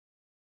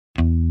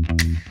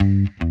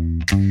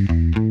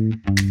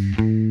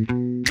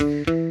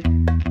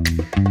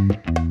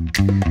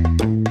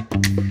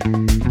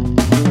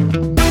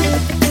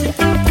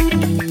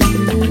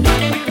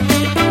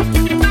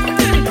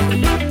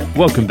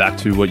Welcome back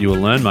to What You Will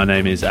Learn. My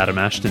name is Adam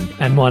Ashton.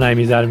 And my name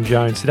is Adam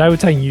Jones. Today we're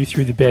taking you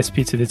through the best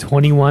bits of the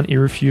 21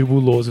 Irrefutable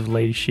Laws of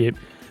Leadership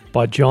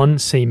by John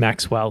C.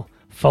 Maxwell.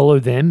 Follow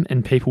them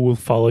and people will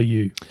follow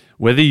you.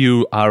 Whether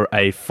you are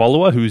a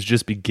follower who's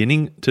just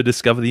beginning to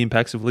discover the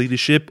impacts of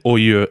leadership, or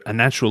you're a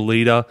natural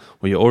leader,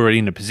 or you're already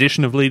in a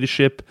position of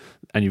leadership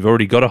and you've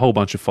already got a whole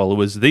bunch of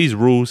followers, these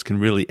rules can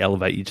really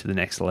elevate you to the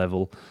next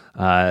level.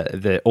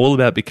 They're all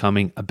about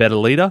becoming a better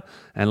leader,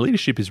 and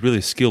leadership is really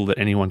a skill that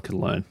anyone can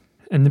learn.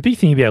 And the big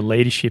thing about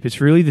leadership, it's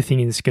really the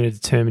thing that's going to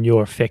determine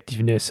your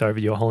effectiveness over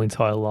your whole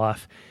entire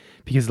life.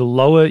 Because the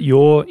lower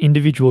your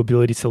individual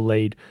ability to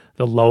lead,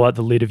 the lower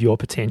the lid of your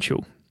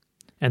potential.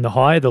 And the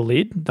higher the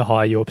lid, the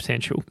higher your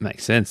potential.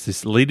 Makes sense.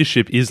 This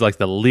leadership is like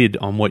the lid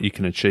on what you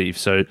can achieve.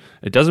 So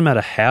it doesn't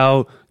matter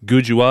how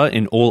good you are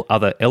in all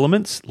other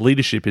elements,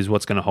 leadership is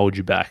what's going to hold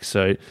you back.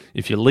 So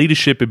if your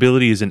leadership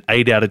ability is an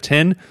 8 out of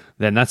 10,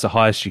 then that's the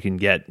highest you can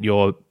get.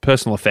 Your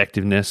personal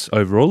effectiveness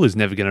overall is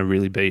never going to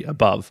really be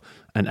above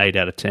an 8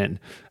 out of 10.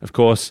 Of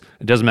course,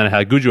 it doesn't matter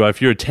how good you are. If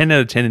you're a 10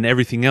 out of 10 in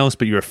everything else,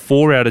 but you're a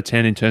 4 out of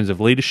 10 in terms of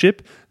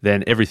leadership,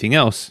 then everything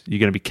else, you're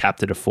going to be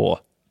capped at a 4.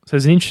 So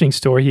there's an interesting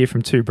story here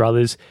from two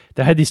brothers.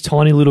 They had this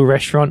tiny little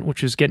restaurant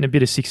which was getting a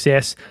bit of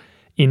success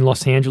in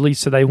Los Angeles,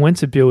 so they went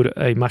to build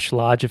a much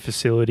larger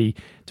facility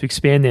to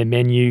expand their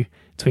menu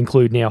to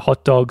include now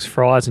hot dogs,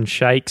 fries and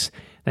shakes.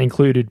 They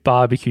included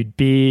barbecued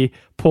beer,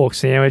 pork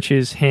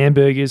sandwiches,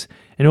 hamburgers,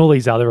 and all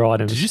these other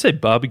items. Did you say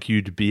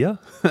barbecued beer?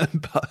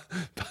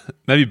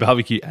 Maybe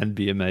barbecue and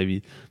beer,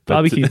 maybe.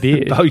 Barbecue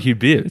beer. Barbecue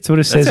beer. It's what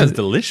it says. That sounds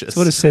delicious. It's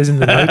what it says in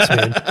the notes,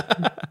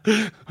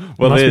 man.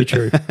 Well, must be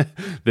true.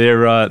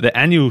 Their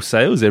annual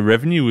sales, their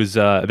revenue was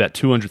about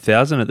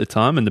 $200,000 at the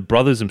time, and the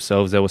brothers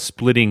themselves, they were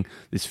splitting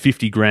this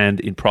 $50,000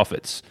 in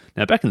profits.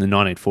 Now, back in the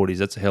 1940s,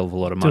 that's a hell of a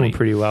lot of money. Doing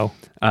pretty well.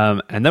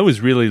 And that was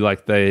really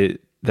like they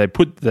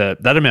put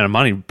that amount of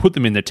money, put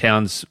them in the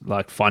town's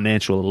like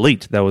financial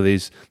elite. They were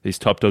these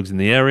top dogs in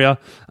the area.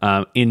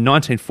 In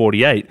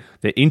 1948,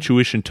 their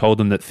intuition told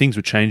them that things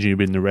were changing a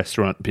bit in the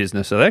restaurant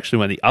business. So they actually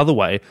went the other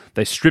way.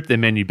 They stripped their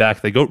menu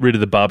back. They got rid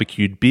of the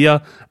barbecued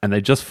beer, and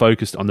they just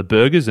focused on the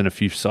burgers and a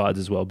few sides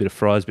as well. A bit of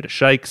fries, a bit of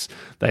shakes.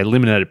 They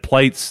eliminated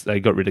plates. They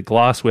got rid of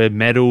glassware,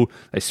 metal.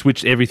 They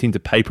switched everything to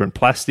paper and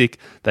plastic.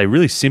 They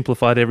really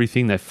simplified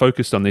everything. They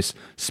focused on this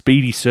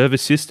speedy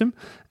service system.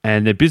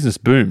 And their business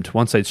boomed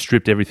once they'd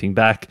stripped everything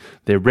back.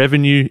 Their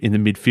revenue in the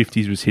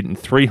mid-50s was hitting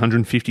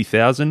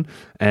 $350,000,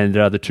 and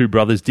the two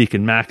brothers, Dick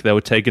and Mac, they were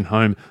taking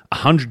home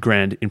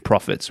 $100,000 in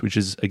profits, which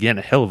is, again,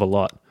 a hell of a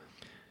lot.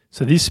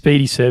 So this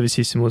speedy service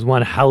system was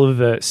one hell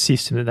of a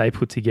system that they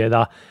put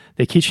together.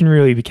 Their kitchen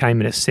really became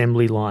an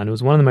assembly line. It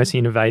was one of the most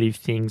innovative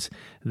things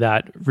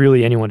that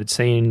really anyone had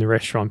seen in the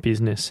restaurant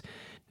business.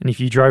 And if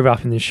you drove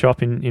up in the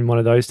shop in one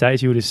of those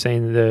days, you would have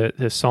seen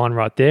the sign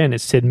right there, and it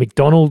said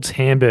McDonald's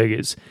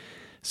Hamburgers.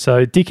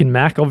 So Dick and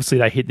Mac, obviously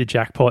they hit the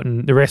jackpot,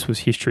 and the rest was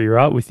history,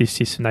 right, with this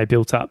system they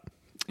built up.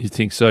 You'd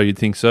think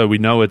so. We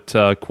know it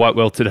quite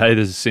well today.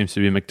 There seems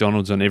to be a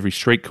McDonald's on every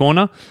street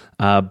corner.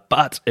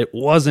 But it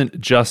wasn't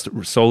just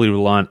solely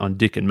reliant on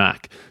Dick and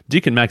Mac.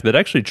 Dick and Mac, they'd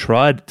actually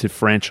tried to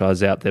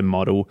franchise out their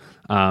model.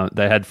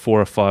 They had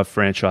 4 or 5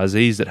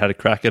 franchisees that had a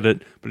crack at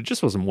it, but it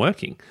just wasn't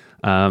working.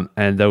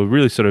 And they were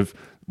really sort of,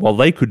 while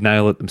they could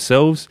nail it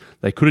themselves,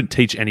 they couldn't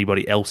teach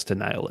anybody else to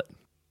nail it.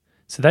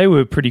 So they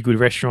were pretty good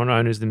restaurant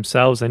owners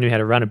themselves. They knew how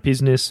to run a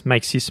business,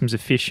 make systems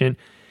efficient,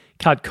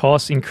 cut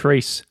costs,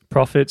 increase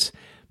profits.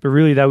 But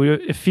really, they were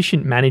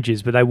efficient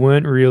managers, but they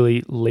weren't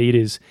really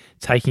leaders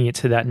taking it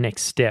to that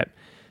next step.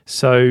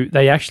 So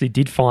they actually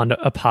did find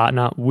a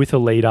partner with a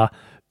leader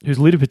whose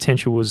leader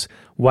potential was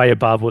way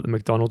above what the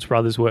McDonald's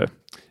brothers were.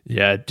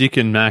 Yeah, Dick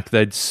and Mac,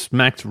 they'd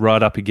smacked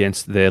right up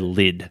against their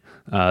lid.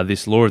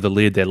 This law of the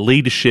lid, their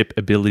leadership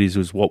abilities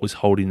was what was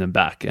holding them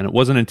back. And it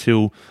wasn't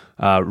until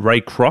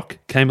Ray Kroc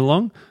came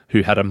along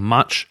who had a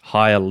much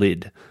higher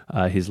lid.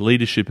 His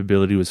leadership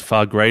ability was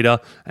far greater,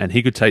 and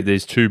he could take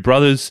these two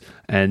brothers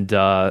and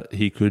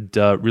he could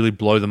really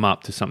blow them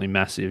up to something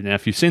massive. Now,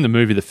 if you've seen the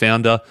movie The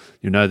Founder,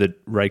 you know that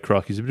Ray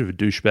Kroc is a bit of a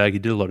douchebag. He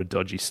did a lot of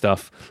dodgy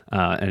stuff,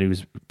 and he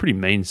was a pretty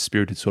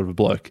mean-spirited sort of a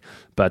bloke.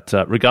 But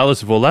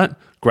regardless of all that,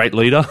 great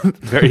leader,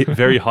 very,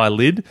 very high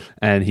lid,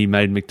 and he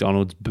made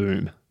McDonald's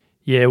boom.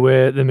 Yeah,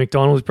 where the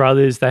McDonald's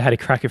brothers, they had a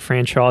crack at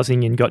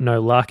franchising and got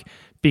no luck.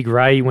 Big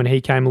Ray, when he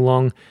came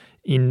along,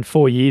 in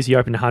 4 years, he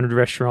opened 100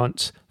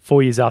 restaurants.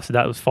 4 years after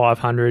that, it was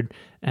 500.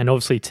 And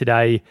obviously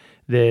today,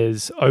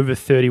 there's over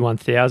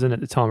 31,000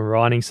 at the time of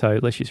writing. So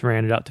let's just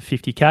round it up to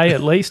 50K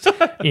at least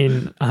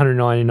in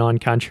 199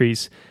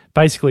 countries.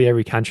 Basically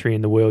every country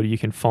in the world you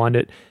can find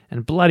it.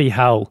 And bloody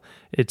hell,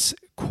 it's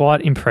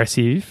quite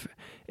impressive.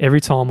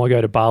 Every time I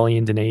go to Bali,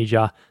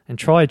 Indonesia, and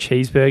try a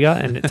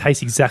cheeseburger, and it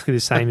tastes exactly the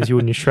same as you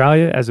would in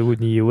Australia, as it would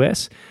in the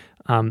US.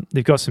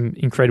 They've got some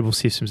incredible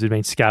systems that have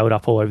been scaled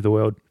up all over the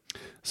world.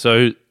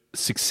 So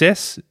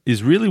success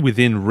is really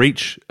within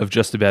reach of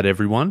just about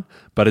everyone,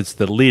 but it's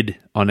the lid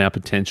on our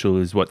potential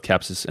is what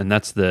caps us, and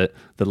that's the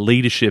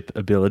leadership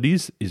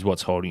abilities is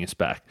what's holding us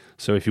back.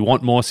 So if you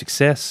want more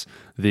success,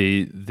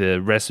 the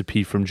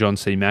recipe from John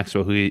C.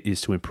 Maxwell here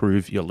is to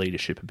improve your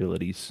leadership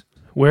abilities.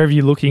 Wherever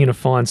you look, you're going to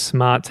find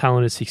smart,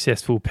 talented,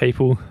 successful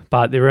people,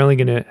 but they're only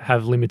going to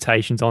have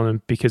limitations on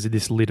them because of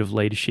this lid of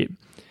leadership.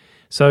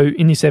 So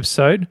in this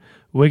episode,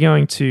 we're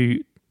going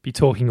to be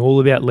talking all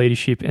about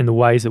leadership and the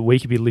ways that we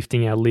could be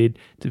lifting our lid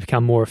to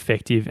become more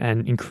effective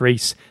and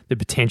increase the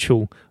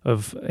potential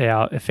of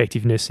our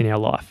effectiveness in our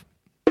life.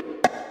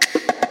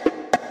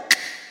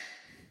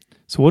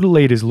 So what do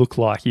leaders look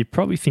like? You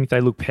probably think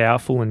they look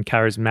powerful and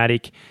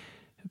charismatic,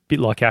 a bit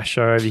like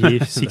Asho over here,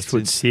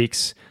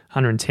 6'6",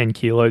 110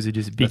 kilos, are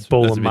just a big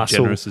ball of muscle.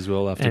 Generous as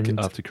well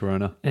after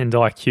Corona. And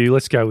IQ,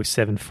 let's go with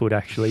 7 foot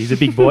actually. He's a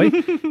big boy.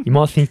 You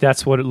might think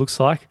that's what it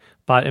looks like,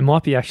 but it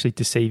might be actually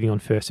deceiving on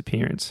first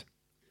appearance.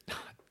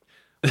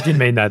 I didn't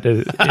mean that.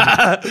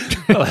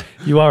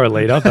 You are a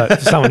leader,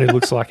 but someone who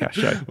looks like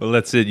Asho. Well,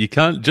 that's it. You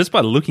can't, just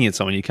by looking at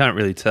someone, you can't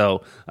really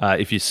tell.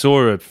 If you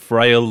saw a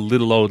frail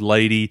little old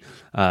lady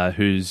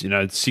who's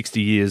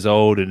 60 years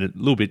old and a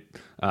little bit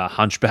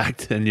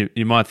hunchbacked, and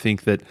you might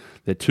think that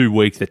they're too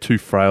weak, they're too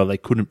frail, they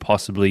couldn't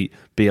possibly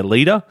be a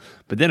leader.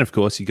 But then, of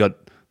course, you got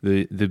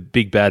the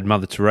big bad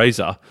Mother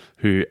Teresa,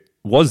 who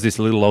was this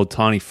little old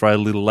tiny frail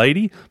little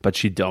lady, but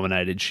she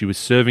dominated. She was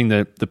serving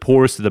the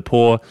poorest of the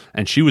poor,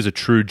 and she was a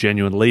true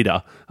genuine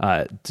leader,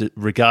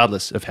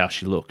 regardless of how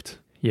she looked.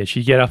 Yeah,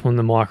 she'd get up on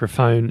the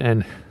microphone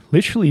and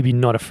literally be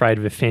not afraid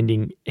of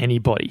offending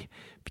anybody,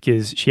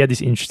 because she had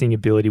this interesting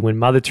ability. When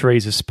Mother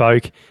Teresa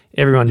spoke,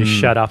 everyone just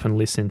shut up and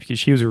listened, because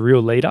she was a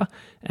real leader.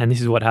 And this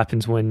is what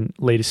happens when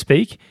leaders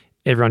speak.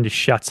 Everyone just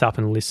shuts up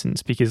and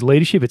listens, because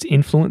leadership, it's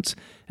influence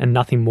and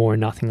nothing more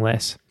and nothing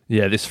less.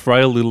 Yeah, this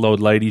frail little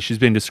old lady, she's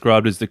been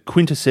described as the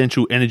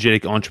quintessential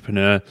energetic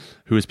entrepreneur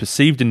who has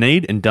perceived a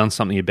need and done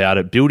something about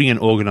it, building an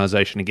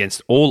organization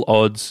against all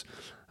odds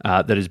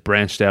that has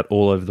branched out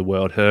all over the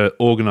world. Her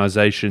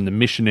organization, the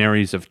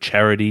Missionaries of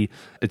Charity,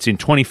 it's in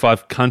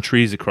 25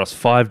 countries across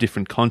 5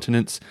 different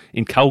continents.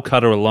 In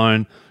Calcutta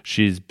alone,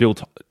 she's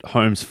built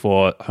homes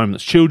for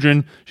homeless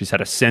children. She's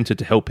had a center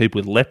to help people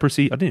with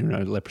leprosy. I didn't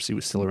even know leprosy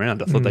was still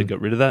around. I thought they got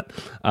rid of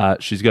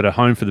that. She's got a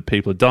home for the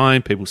people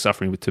dying, people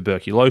suffering with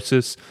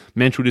tuberculosis,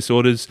 mental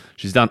disorders.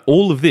 She's done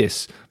all of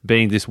this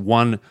being this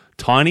one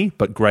tiny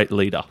but great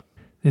leader.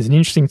 There's an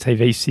interesting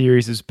TV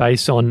series that's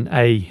based on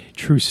a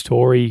true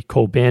story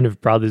called Band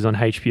of Brothers on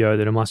HBO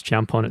that I must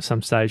jump on at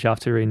some stage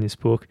after reading this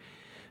book.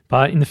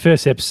 But in the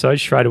first episode,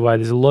 straight away,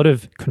 there's a lot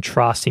of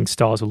contrasting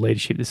styles of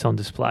leadership that's on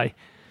display.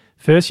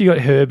 First, you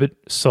got Herbert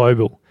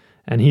Sobel,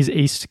 and he's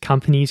East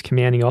Company's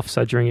commanding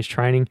officer during his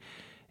training.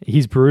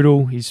 He's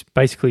brutal. He's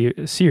basically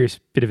a serious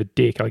bit of a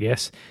dick, I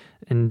guess,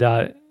 and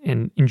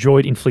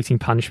enjoyed inflicting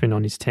punishment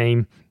on his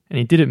team. And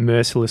he did it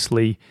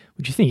mercilessly,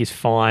 which you think is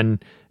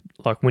fine,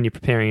 like when you're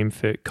preparing him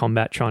for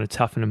combat, trying to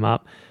toughen him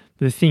up.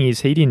 But the thing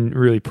is, he didn't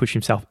really push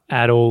himself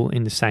at all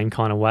in the same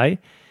kind of way.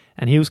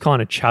 And he was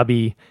kind of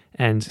chubby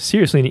and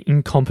seriously an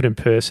incompetent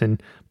person,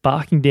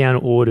 barking down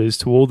orders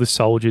to all the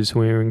soldiers who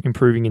were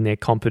improving in their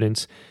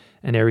competence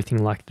and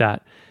everything like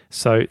that.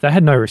 So they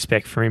had no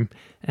respect for him.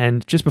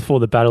 And just before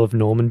the Battle of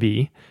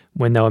Normandy,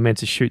 when they were meant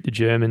to shoot the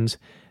Germans,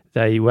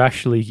 they were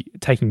actually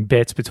taking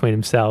bets between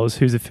themselves.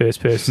 Who's the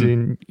first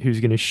person who's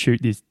going to shoot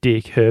this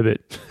dick,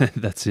 Herbert?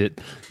 That's it.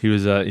 He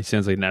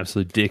sounds like an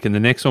absolute dick. And the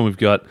next one we've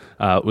got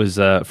was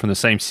from the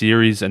same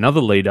series,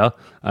 another leader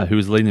who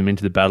was leading them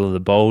into the Battle of the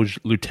Bulge,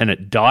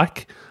 Lieutenant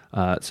Dyke.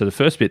 So the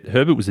first bit,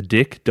 Herbert was a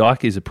dick.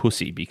 Dyke is a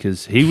pussy,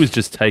 because he was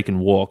just taking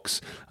walks.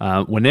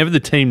 Whenever the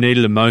team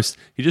needed him most,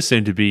 he just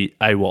seemed to be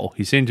AWOL.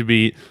 He seemed to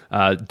be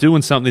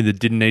doing something that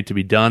didn't need to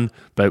be done,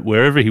 but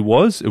wherever he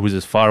was, it was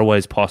as far away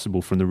as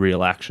possible from the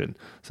real action.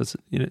 So it's,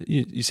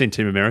 you've seen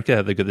Team America,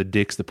 how they got the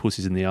dicks, the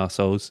pussies, and the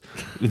arseholes.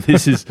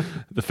 This is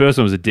the first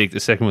one was a dick, the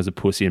second was a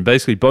pussy, and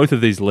basically both of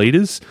these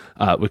leaders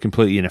were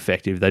completely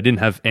ineffective. They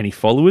didn't have any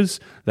followers.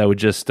 They were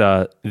just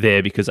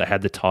there because they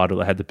had the title,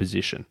 they had the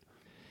position.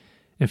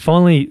 And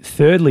finally,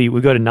 thirdly,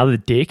 we've got another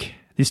dick,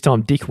 this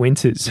time Dick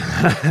Winters.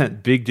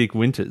 Big Dick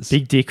Winters.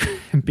 Big Dick.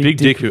 Big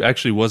Dick who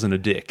actually wasn't a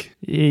dick.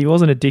 Yeah, he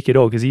wasn't a dick at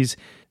all, because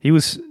he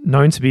was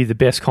known to be the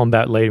best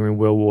combat leader in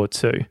World War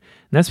II. And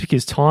that's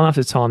because time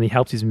after time he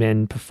helped his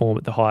men perform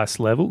at the highest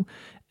level.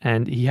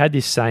 And he had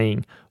this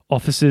saying,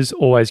 officers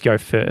always go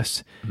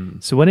first.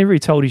 So whenever he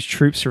told his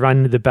troops to run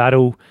into the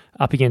battle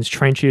up against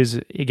trenches,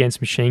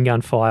 against machine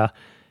gun fire,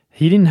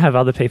 he didn't have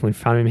other people in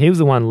front of him. He was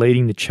the one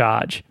leading the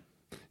charge.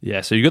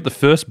 Yeah, so you got the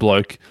first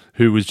bloke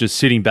who was just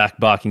sitting back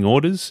barking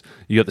orders.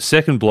 You got the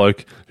second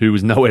bloke who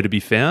was nowhere to be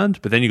found,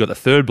 but then you got the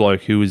third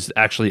bloke who was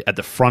actually at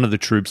the front of the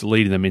troops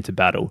leading them into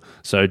battle.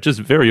 So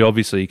just very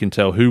obviously you can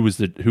tell who was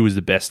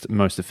the best,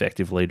 most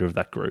effective leader of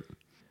that group.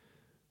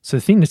 So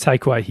the thing to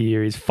take away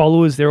here is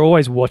followers, they're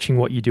always watching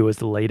what you do as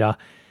the leader.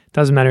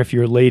 Doesn't matter if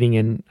you're leading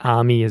an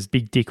army as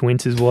Big Dick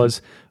Winters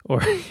was,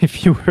 or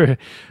if you were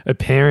a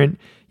parent,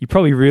 you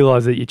probably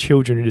realize that your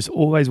children are just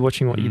always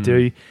watching what you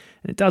do.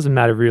 And it doesn't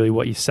matter really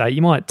what you say.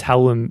 You might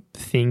tell them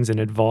things and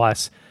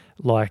advice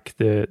like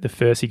the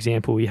first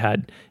example we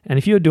had. And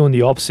if you're doing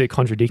the opposite,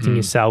 contradicting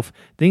yourself,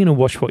 they're going to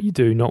watch what you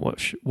do, not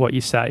watch what you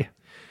say.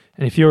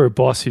 And if you're a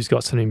boss who's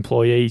got some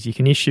employees, you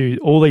can issue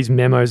all these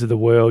memos of the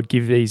world,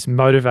 give these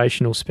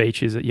motivational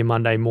speeches at your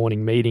Monday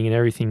morning meeting and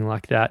everything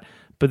like that.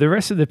 But the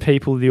rest of the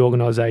people of the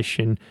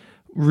organization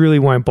really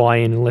won't buy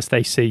in unless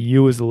they see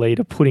you as the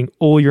leader putting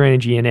all your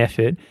energy and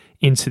effort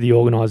into the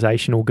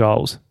organizational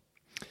goals.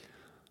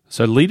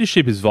 So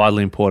leadership is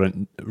vitally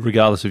important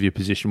regardless of your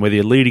position, whether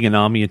you're leading an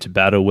army into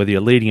battle, whether you're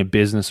leading a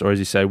business, or as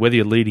you say, whether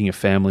you're leading a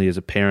family as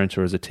a parent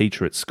or as a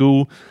teacher at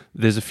school.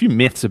 There's a few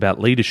myths about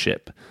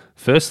leadership.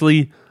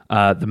 Firstly,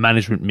 the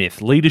management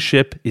myth.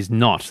 Leadership is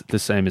not the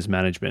same as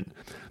management.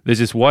 There's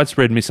this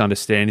widespread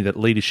misunderstanding that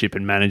leadership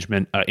and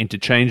management are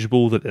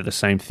interchangeable, that they're the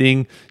same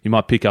thing. You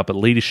might pick up a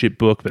leadership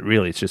book, but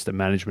really it's just a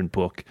management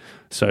book.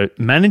 So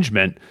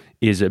management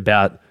is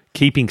about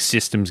keeping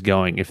systems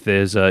going. If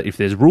there's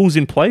rules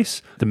in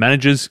place, the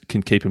managers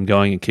can keep them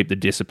going and keep the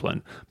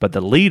discipline. But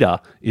the leader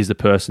is the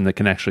person that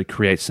can actually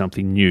create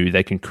something new.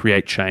 They can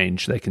create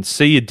change. They can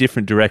see a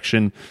different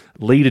direction,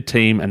 lead a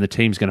team, and the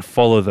team's going to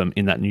follow them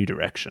in that new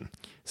direction.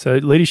 So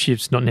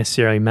leadership's not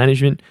necessarily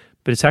management,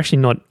 but it's actually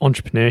not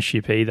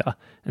entrepreneurship either.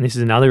 And this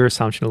is another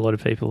assumption a lot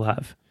of people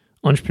have.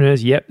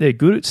 Entrepreneurs, yep, they're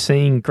good at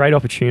seeing great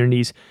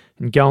opportunities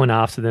and going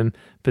after them,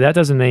 but that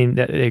doesn't mean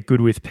that they're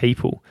good with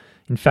people.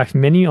 In fact,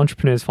 many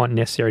entrepreneurs find it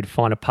necessary to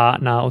find a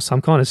partner or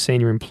some kind of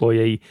senior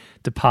employee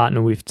to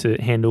partner with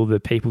to handle the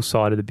people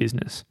side of the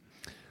business.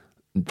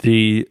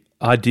 The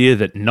idea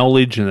that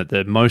knowledge and that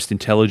the most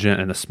intelligent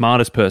and the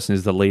smartest person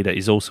is the leader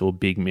is also a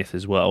big myth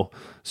as well.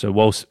 So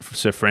while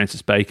Sir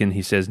Francis Bacon,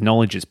 he says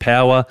knowledge is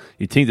power,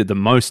 you'd think that the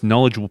most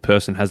knowledgeable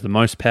person has the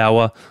most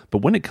power,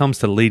 but when it comes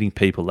to leading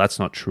people, that's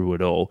not true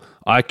at all.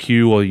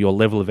 IQ or your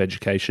level of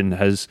education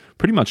has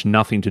pretty much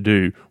nothing to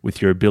do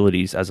with your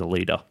abilities as a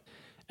leader.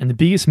 And the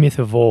biggest myth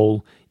of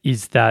all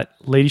is that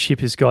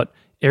leadership has got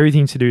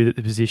everything to do with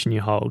the position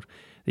you hold.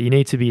 That you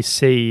need to be a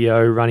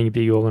CEO running a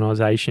big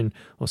organization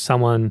or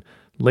someone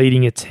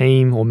leading a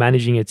team or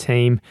managing a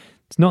team.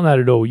 It's not that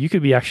at all. You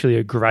could be actually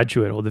a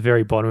graduate or the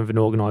very bottom of an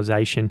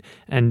organization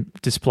and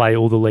display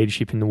all the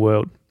leadership in the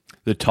world.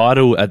 The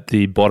title at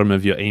the bottom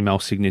of your email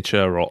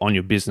signature or on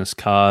your business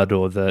card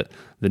or the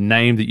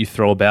name that you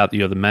throw about,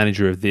 you're the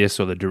manager of this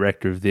or the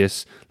director of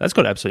this, that's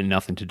got absolutely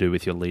nothing to do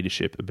with your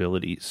leadership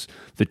abilities.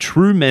 The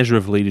true measure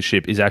of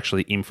leadership is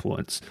actually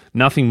influence.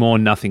 Nothing more,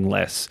 nothing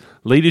less.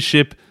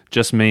 Leadership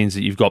just means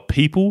that you've got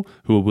people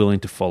who are willing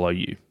to follow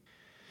you.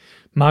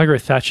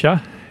 Margaret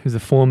Thatcher, who's the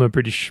former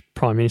British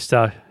Prime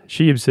Minister,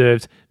 she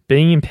observed,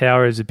 being in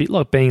power is a bit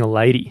like being a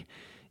lady.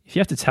 If you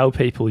have to tell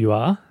people you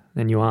are,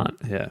 then you aren't.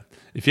 Yeah.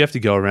 If you have to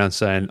go around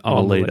saying, I'm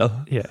a leader,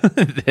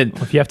 then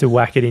if you have to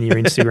whack it in your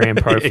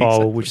Instagram profile,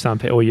 exactly. Which some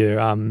people, or your,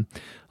 a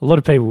lot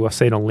of people I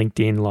see it on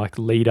LinkedIn, like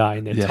leader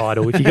in their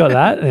title. If you got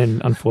that,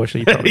 then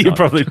unfortunately you're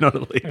probably not a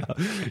leader.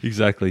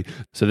 Exactly.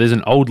 So there's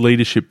an old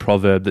leadership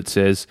proverb that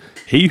says,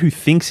 he who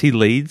thinks he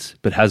leads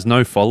but has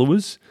no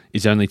followers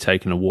is only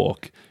taking a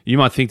walk. You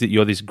might think that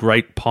you're this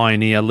great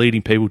pioneer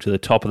leading people to the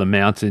top of the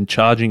mountain,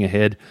 charging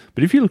ahead,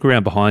 but if you look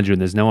around behind you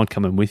and there's no one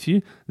coming with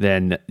you,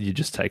 then you're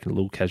just taking a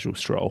little casual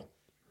stroll.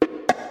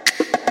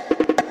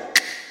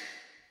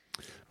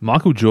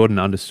 Michael Jordan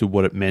understood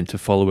what it meant to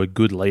follow a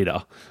good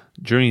leader.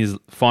 During his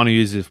final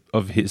years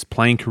of his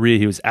playing career,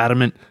 he was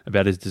adamant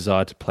about his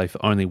desire to play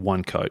for only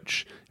one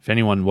coach. If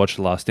anyone watched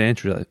The Last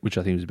Dance, which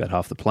I think was about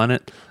half the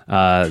planet,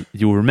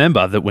 you'll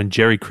remember that when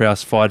Jerry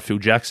Krause fired Phil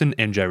Jackson,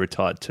 MJ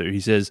retired too. He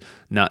says,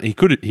 no,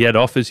 he had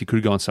offers, he could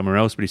have gone somewhere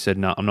else, but he said,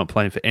 no, I'm not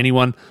playing for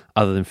anyone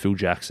other than Phil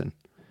Jackson.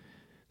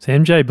 So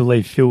MJ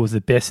believed Phil was the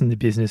best in the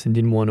business and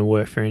didn't want to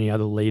work for any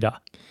other leader.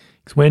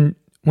 Because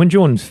when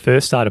Jordan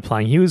first started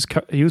playing, he was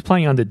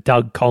playing under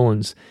Doug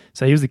Collins.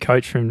 So he was the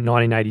coach from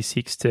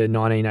 1986 to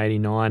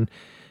 1989.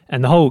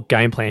 And the whole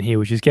game plan here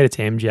was just get it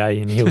to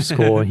MJ and he'll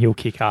score and he'll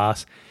kick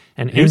ass.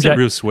 And he was a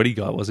real sweaty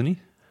guy, wasn't he?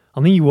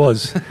 I think he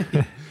was.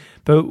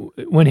 But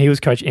when he was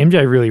coach,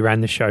 MJ really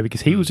ran the show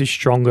because he was a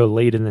stronger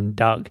leader than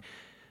Doug.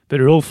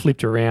 But it all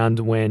flipped around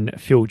when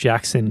Phil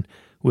Jackson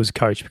was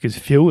coach because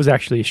Phil was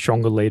actually a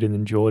stronger leader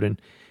than Jordan.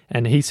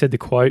 And he said the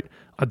quote,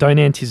 I don't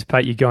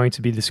anticipate you're going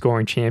to be the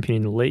scoring champion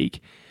in the league.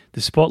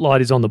 The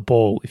spotlight is on the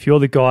ball. If you're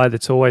the guy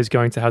that's always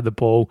going to have the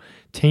ball,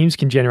 teams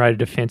can generate a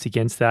defense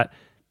against that.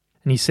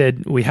 And he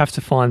said, we have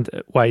to find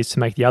ways to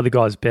make the other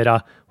guys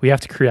better. We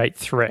have to create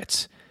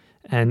threats.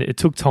 And it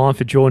took time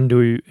for Jordan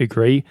to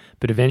agree,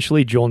 but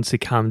eventually Jordan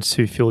succumbed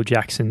to Phil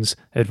Jackson's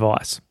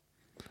advice.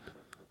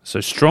 So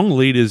strong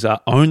leaders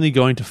are only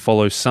going to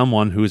follow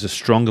someone who is a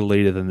stronger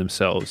leader than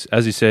themselves.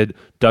 As you said,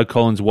 Doug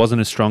Collins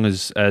wasn't as strong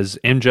as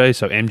MJ,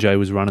 so MJ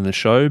was running the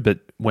show, but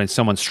when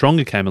someone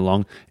stronger came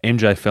along,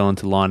 MJ fell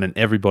into line and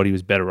everybody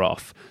was better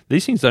off.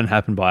 These things don't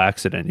happen by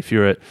accident. If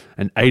you're at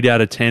an 8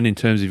 out of 10 in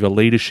terms of your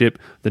leadership,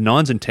 the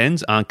 9s and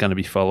 10s aren't going to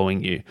be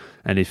following you.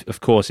 And if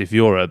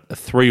you're a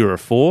 3 or a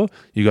 4,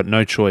 you've got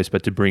no choice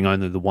but to bring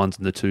only the 1s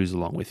and the 2s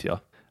along with you.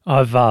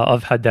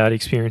 I've had that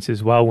experience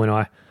as well when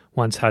I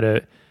once had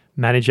a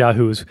manager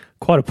who was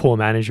quite a poor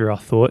manager, I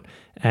thought.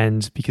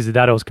 And because of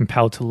that, I was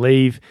compelled to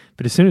leave.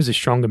 But as soon as a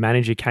stronger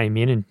manager came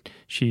in, and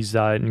she's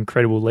an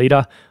incredible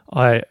leader,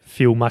 I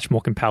feel much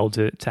more compelled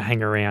to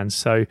hang around.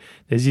 So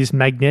there's this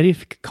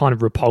magnetic kind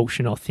of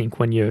repulsion, I think,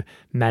 when you're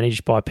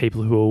managed by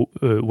people who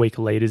are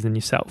weaker leaders than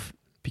yourself.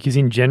 Because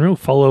in general,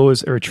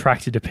 followers are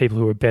attracted to people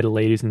who are better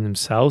leaders than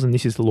themselves, and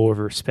this is the law of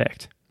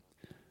respect.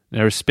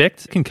 Now,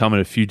 respect can come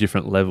at a few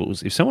different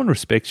levels. If someone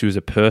respects you as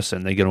a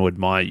person, they're going to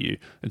admire you.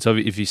 And so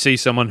if you see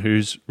someone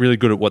who's really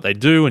good at what they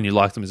do and you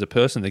like them as a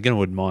person, they're going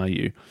to admire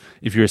you.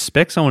 If you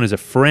respect someone as a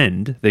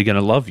friend, they're going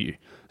to love you.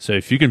 So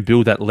if you can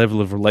build that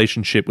level of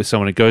relationship with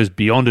someone, it goes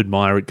beyond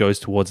admire, it goes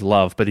towards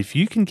love. But if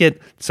you can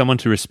get someone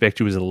to respect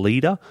you as a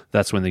leader,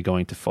 that's when they're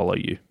going to follow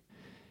you.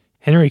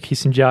 Henry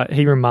Kissinger,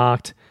 he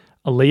remarked,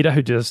 "A leader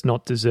who does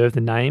not deserve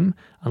the name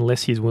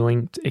unless he is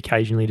willing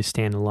occasionally to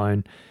stand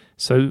alone."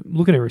 So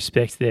looking at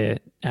respect there,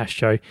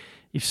 Astro,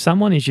 if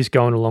someone is just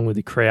going along with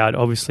the crowd,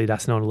 obviously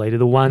that's not a leader.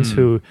 The ones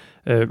who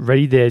are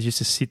ready there just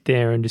to sit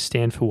there and to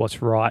stand for what's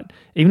right,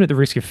 even at the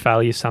risk of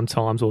failure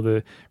sometimes, or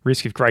the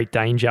risk of great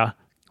danger,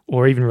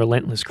 or even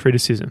relentless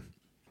criticism.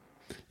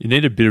 You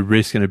need a bit of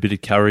risk and a bit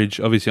of courage,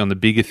 obviously on the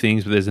bigger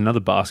things, but there's another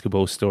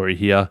basketball story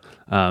here.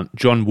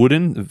 John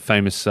Wooden, the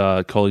famous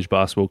college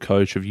basketball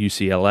coach of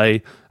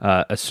UCLA,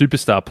 a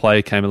superstar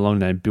player came along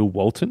named Bill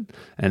Walton.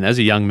 And as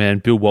a young man,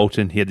 Bill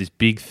Walton, he had this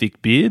big,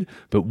 thick beard,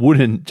 but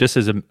Wooden, just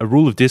as a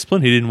rule of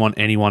discipline, he didn't want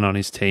anyone on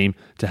his team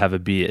to have a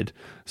beard.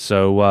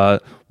 So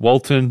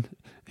Walton,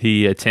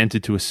 he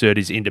attempted to assert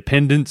his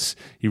independence.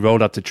 He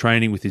rolled up to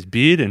training with his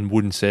beard, and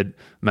Wooden said,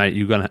 "Mate,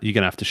 you're gonna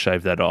have to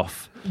shave that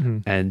off." Mm-hmm.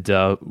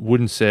 And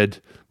Wooden said,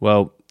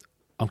 "Well,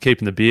 I'm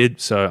keeping the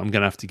beard, so I'm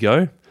going to have to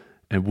go."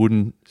 And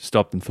Wooden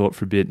stopped and thought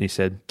for a bit, and he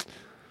said,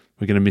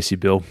 "We're going to miss you,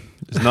 Bill.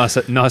 It's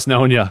nice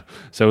knowing you."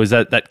 So it was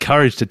that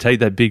courage to take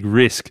that big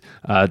risk,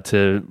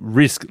 to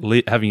risk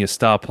having a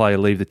star player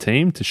leave the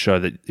team to show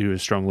that he was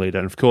a strong leader.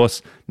 And of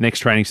course, next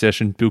training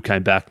session, Bill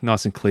came back,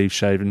 nice and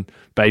clean-shaven,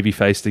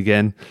 baby-faced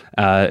again.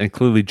 And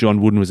clearly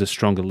John Wooden was a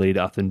stronger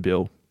leader than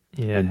Bill.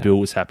 Yeah. And Bill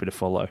was happy to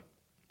follow.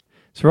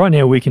 So right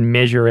now we can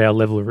measure our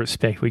level of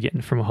respect we're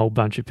getting from a whole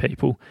bunch of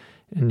people.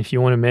 And if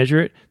you want to measure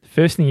it, the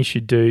first thing you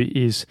should do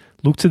is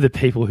look to the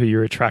people who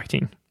you're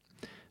attracting.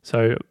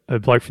 So a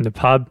bloke from the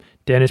pub,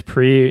 Dennis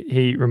Prier,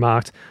 he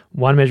remarked,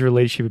 "One measure of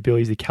leadership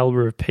ability is the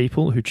caliber of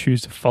people who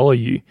choose to follow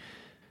you."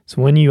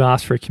 So when you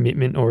ask for a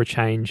commitment or a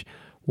change,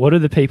 what are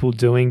the people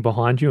doing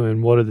behind you,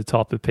 and what are the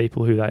type of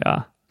people who they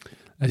are?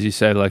 As you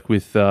say, like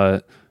with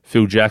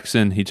Phil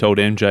Jackson, he told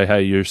MJ,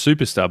 "Hey, you're a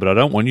superstar, but I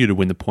don't want you to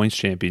win the points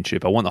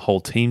championship. I want the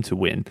whole team to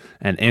win."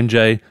 And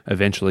MJ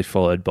eventually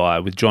followed by.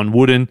 With John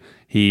Wooden,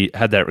 he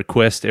had that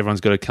request. Everyone's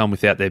got to come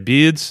without their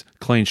beards,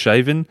 clean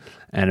shaven,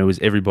 and it was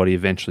everybody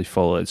eventually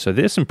followed. So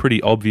there's some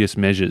pretty obvious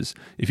measures.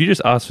 If you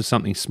just ask for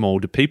something small,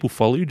 do people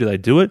follow you? Do they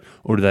do it?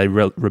 Or do they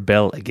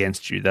rebel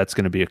against you? That's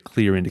going to be a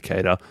clear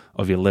indicator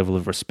of your level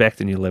of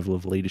respect and your level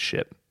of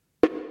leadership.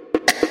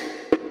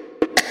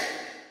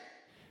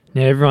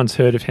 Now, everyone's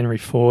heard of Henry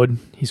Ford.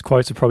 His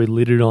quotes are probably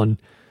littered on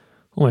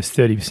almost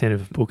 30%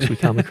 of books we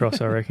come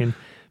across, I reckon,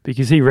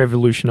 because he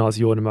revolutionised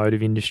the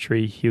automotive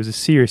industry. He was a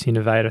serious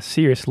innovator,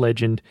 serious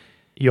legend.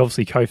 He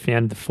obviously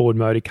co-founded the Ford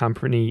Motor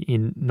Company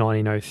in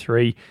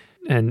 1903,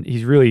 and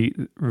he's really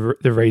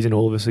the reason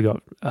all of us have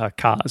got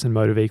cars and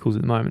motor vehicles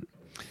at the moment.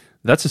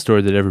 That's a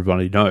story that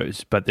everybody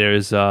knows, but there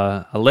is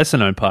a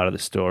lesser-known part of the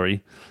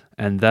story,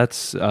 and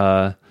that's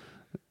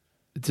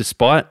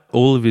despite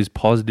all of his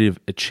positive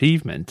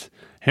achievement,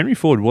 Henry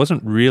Ford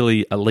wasn't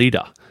really a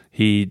leader.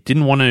 He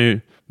didn't want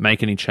to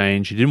make any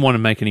change. He didn't want to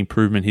make an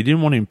improvement. He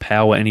didn't want to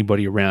empower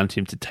anybody around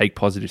him to take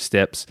positive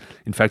steps.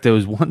 In fact, there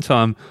was one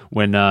time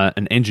when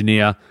an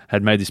engineer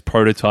had made this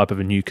prototype of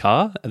a new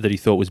car that he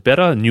thought was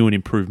better, a new and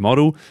improved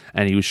model,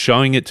 and he was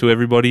showing it to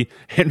everybody.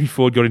 Henry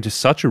Ford got into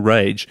such a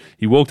rage,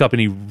 he walked up and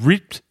he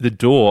ripped the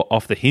door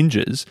off the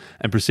hinges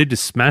and proceeded to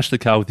smash the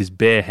car with his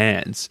bare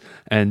hands.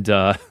 And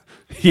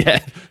yeah,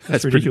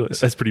 that's ridiculous.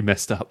 That's pretty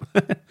messed up.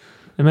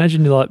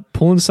 Imagine you're like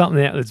pulling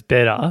something out that's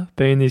better,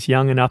 being this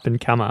young and up and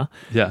comer,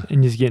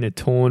 and just getting it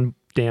torn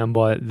down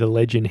by the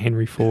legend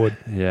Henry Ford.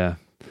 Yeah.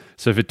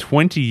 So for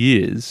 20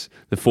 years,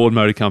 the Ford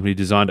Motor Company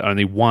designed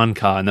only one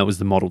car, and that was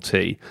the Model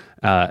T.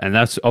 And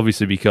that's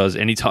obviously because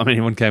anytime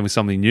anyone came with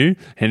something new,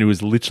 Henry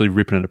was literally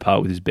ripping it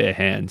apart with his bare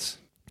hands.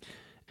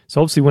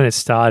 So obviously when it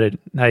started,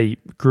 they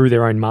grew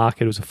their own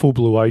market. It was a full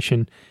blue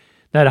ocean.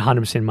 They had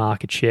 100%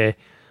 market share.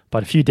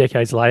 But a few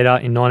decades later,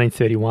 in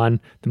 1931,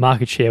 the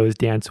market share was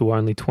down to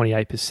only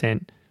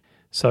 28%.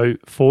 So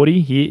Fordy,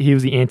 he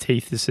was the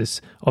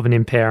antithesis of an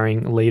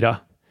empowering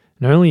leader.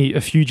 And only a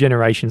few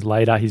generations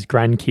later, his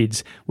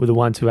grandkids were the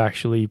ones who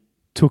actually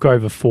took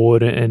over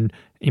Ford and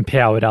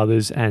empowered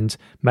others and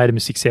made him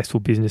a successful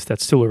business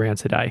that's still around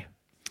today.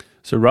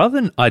 So rather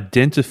than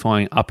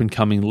identifying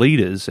up-and-coming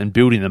leaders and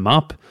building them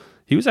up,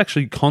 he was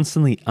actually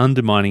constantly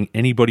undermining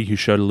anybody who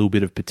showed a little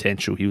bit of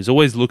potential. He was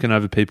always looking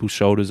over people's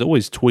shoulders,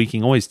 always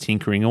tweaking, always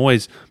tinkering,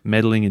 always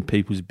meddling in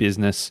people's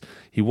business.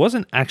 He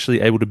wasn't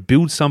actually able to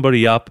build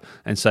somebody up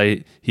and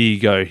say, here you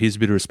go, here's a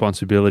bit of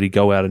responsibility,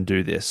 go out and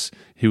do this.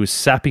 He was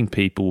sapping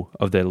people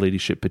of their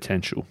leadership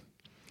potential.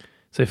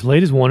 So if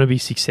leaders want to be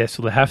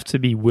successful, they have to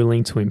be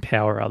willing to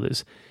empower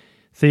others.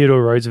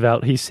 Theodore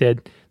Roosevelt, he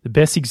said, the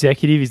best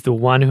executive is the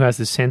one who has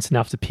the sense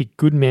enough to pick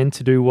good men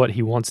to do what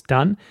he wants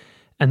done,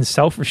 and the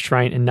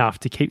self-restraint enough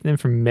to keep them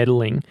from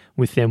meddling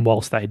with them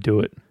whilst they do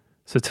it.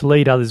 So to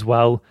lead others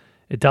well,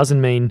 it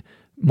doesn't mean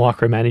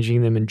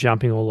micromanaging them and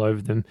jumping all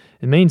over them.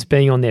 It means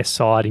being on their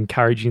side,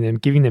 encouraging them,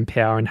 giving them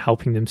power and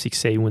helping them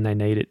succeed when they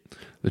need it.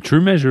 The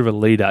true measure of a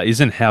leader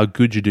isn't how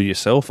good you do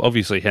yourself.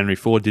 Obviously, Henry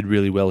Ford did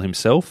really well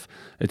himself.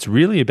 It's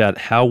really about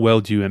how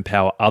well do you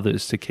empower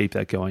others to keep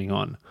that going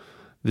on.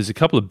 There's a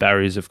couple of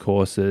barriers, of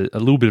course. A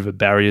little bit of a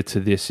barrier to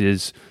this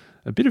is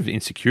a bit of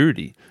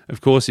insecurity.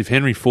 Of course, if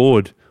Henry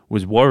Ford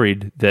was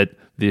worried that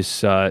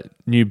this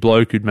new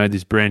bloke who'd made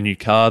this brand new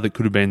car that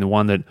could have been the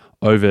one that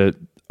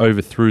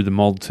overthrew the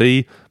Model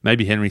T,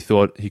 maybe Henry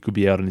thought he could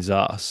be out on his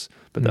ass.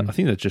 But I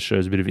think that just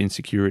shows a bit of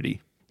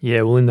insecurity.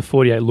 Yeah, well, in the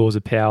 48 Laws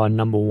of Power,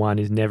 number 1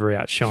 is never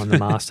outshine the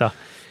master.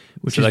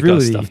 Which so is that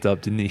really, guy stuffed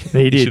up, didn't he?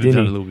 He did, should have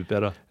done he? a little bit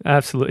better.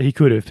 Absolutely, he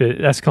could have. But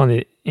that's kind of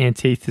the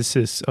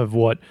antithesis of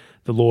what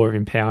the law of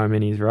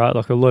empowerment is, right?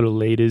 Like a lot of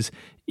leaders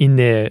in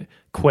their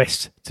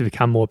quest to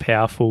become more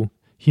powerful,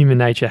 human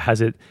nature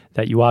has it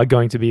that you are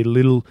going to be a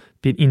little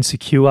bit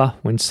insecure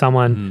when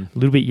someone a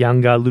little bit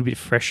younger, a little bit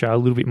fresher, a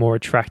little bit more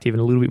attractive and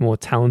a little bit more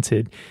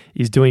talented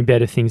is doing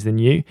better things than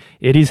you.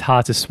 It is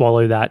hard to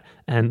swallow that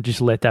and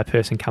just let that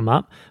person come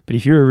up. But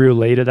if you're a real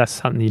leader, that's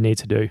something you need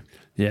to do.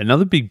 Yeah,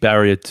 another big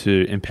barrier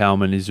to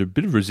empowerment is a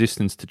bit of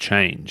resistance to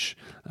change.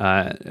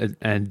 There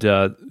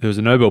was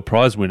a Nobel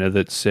Prize winner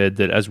that said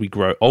that as we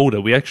grow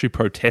older, we actually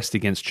protest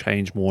against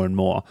change more and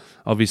more.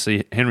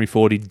 Obviously, Henry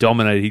Ford,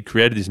 he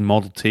created this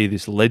Model T,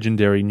 this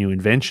legendary new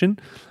invention,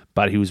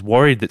 but he was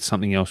worried that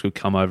something else would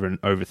come over and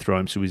overthrow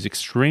him. So he was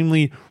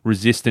extremely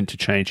resistant to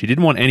change. He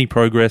didn't want any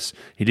progress.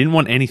 He didn't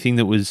want anything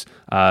that was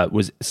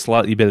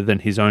slightly better than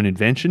his own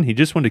invention. He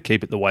just wanted to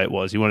keep it the way it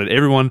was. He wanted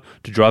everyone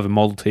to drive a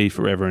Model T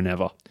forever and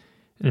ever.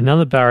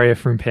 Another barrier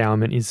for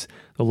empowerment is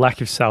the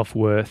lack of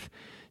self-worth.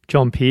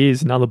 John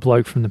Peers, another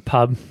bloke from the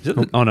pub.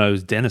 It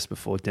was Dennis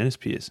before. Dennis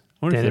Peers.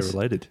 I wonder if they're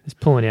related. He's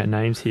pulling out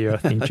names here, I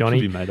think,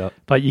 Johnny. Could be made up.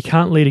 But you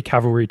can't lead a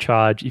cavalry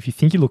charge if you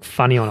think you look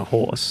funny on a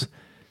horse.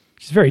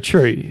 Which is very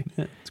true.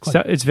 Yeah,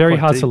 it's very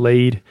hard to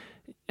lead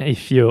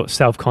if you're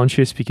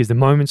self-conscious, because the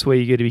moments where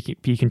you get to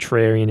be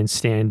contrarian and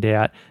stand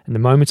out and the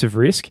moments of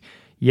risk,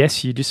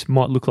 yes, you just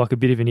might look like a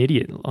bit of an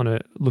idiot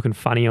looking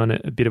funny on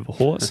a bit of a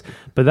horse,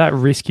 but that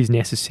risk is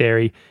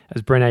necessary.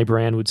 As Brené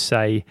Brown would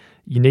say,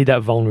 you need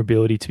that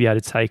vulnerability to be able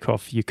to take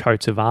off your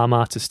coats of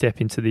armor to step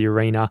into the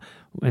arena,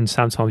 and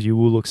sometimes you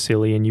will look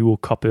silly and you will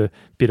cop a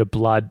bit of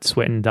blood,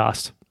 sweat and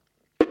dust.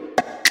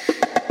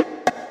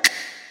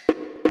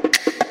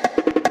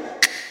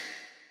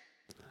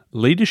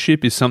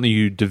 Leadership is something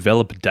you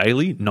develop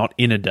daily, not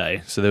in a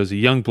day. So there was a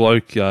young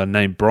bloke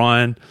named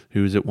Brian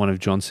who was at one of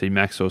John C.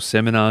 Maxwell's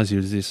seminars. He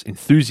was this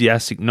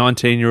enthusiastic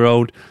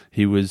 19-year-old.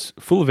 He was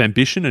full of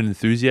ambition and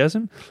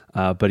enthusiasm,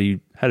 but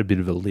he had a bit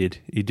of a lid.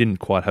 He didn't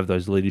quite have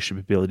those leadership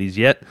abilities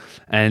yet.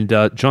 And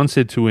John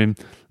said to him,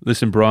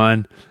 "Listen,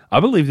 Brian, I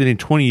believe that in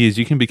 20 years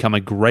you can become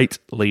a great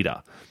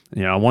leader.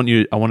 I want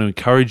to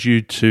encourage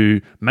you to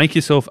make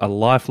yourself a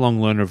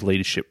lifelong learner of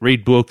leadership.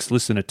 Read books,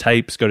 listen to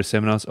tapes, go to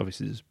seminars.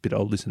 Obviously, it's a bit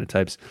old, listen to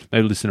tapes.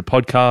 Maybe listen to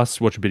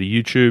podcasts, watch a bit of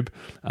YouTube.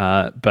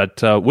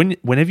 But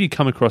whenever you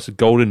come across a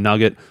golden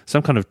nugget,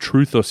 some kind of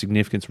truth or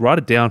significance, write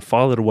it down,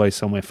 file it away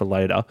somewhere for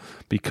later,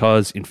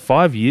 because in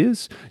 5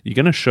 years, you're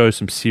going to show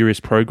some serious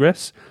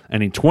progress.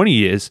 And in 20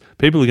 years,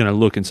 people are going to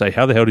look and say,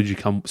 how the hell did you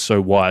become so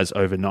wise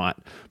overnight?"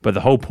 But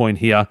the whole point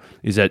here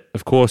is that,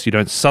 of course, you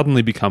don't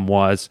suddenly become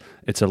wise.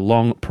 It's a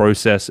long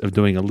process of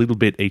doing a little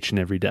bit each and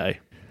every day.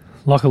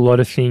 Like a lot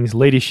of things,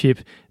 leadership,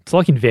 it's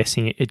like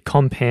investing. It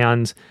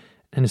compounds,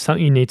 and it's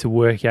something you need to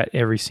work at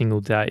every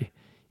single day.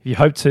 If you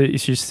hope to,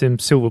 it's just some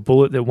silver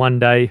bullet that one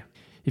day,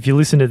 if you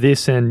listen to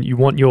this and you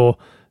want your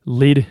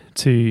lid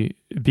to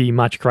be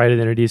much greater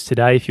than it is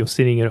today, if you're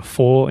sitting at a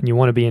 4 and you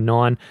want to be a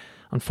 9,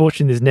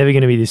 unfortunately, there's never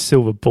going to be this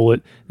silver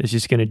bullet that's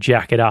just going to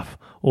jack it up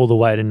all the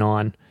way to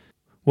 9.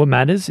 What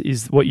matters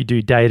is what you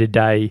do day to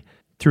day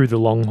through the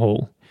long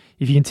haul.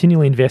 If you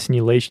continually invest in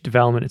your leadership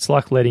development, it's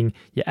like letting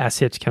your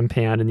assets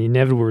compound, and the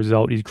inevitable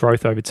result is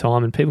growth over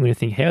time. And people are going to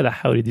think, how the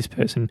hell did this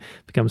person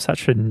become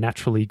such a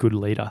naturally good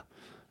leader?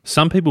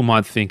 Some people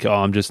might think, oh,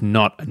 I'm just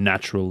not a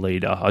natural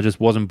leader. I just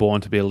wasn't born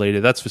to be a leader.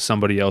 That's for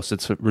somebody else.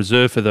 It's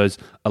reserved for those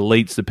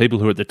elites, the people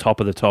who are at the top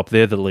of the top.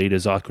 They're the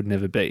leaders I could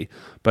never be.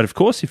 But of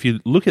course, if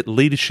you look at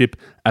leadership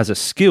as a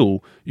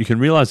skill, you can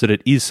realize that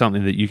it is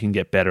something that you can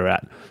get better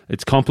at.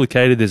 It's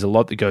complicated. There's a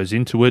lot that goes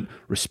into it.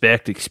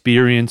 Respect,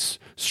 experience,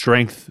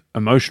 strength,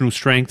 emotional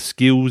strength,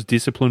 skills,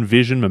 discipline,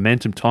 vision,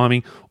 momentum,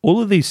 timing.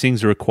 All of these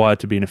things are required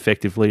to be an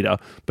effective leader.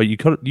 But you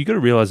got to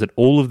realize that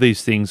all of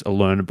these things are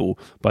learnable.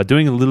 By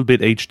doing a little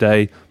bit each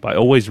day, by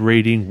always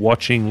reading,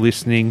 watching,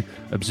 listening,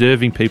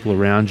 observing people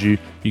around you,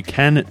 you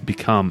can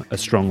become a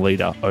strong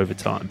leader over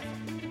time.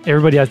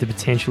 Everybody has the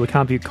potential. It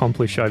can't be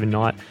accomplished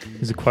overnight.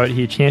 There's a quote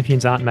here,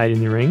 champions aren't made in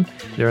the ring,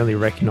 they're only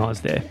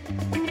recognised there.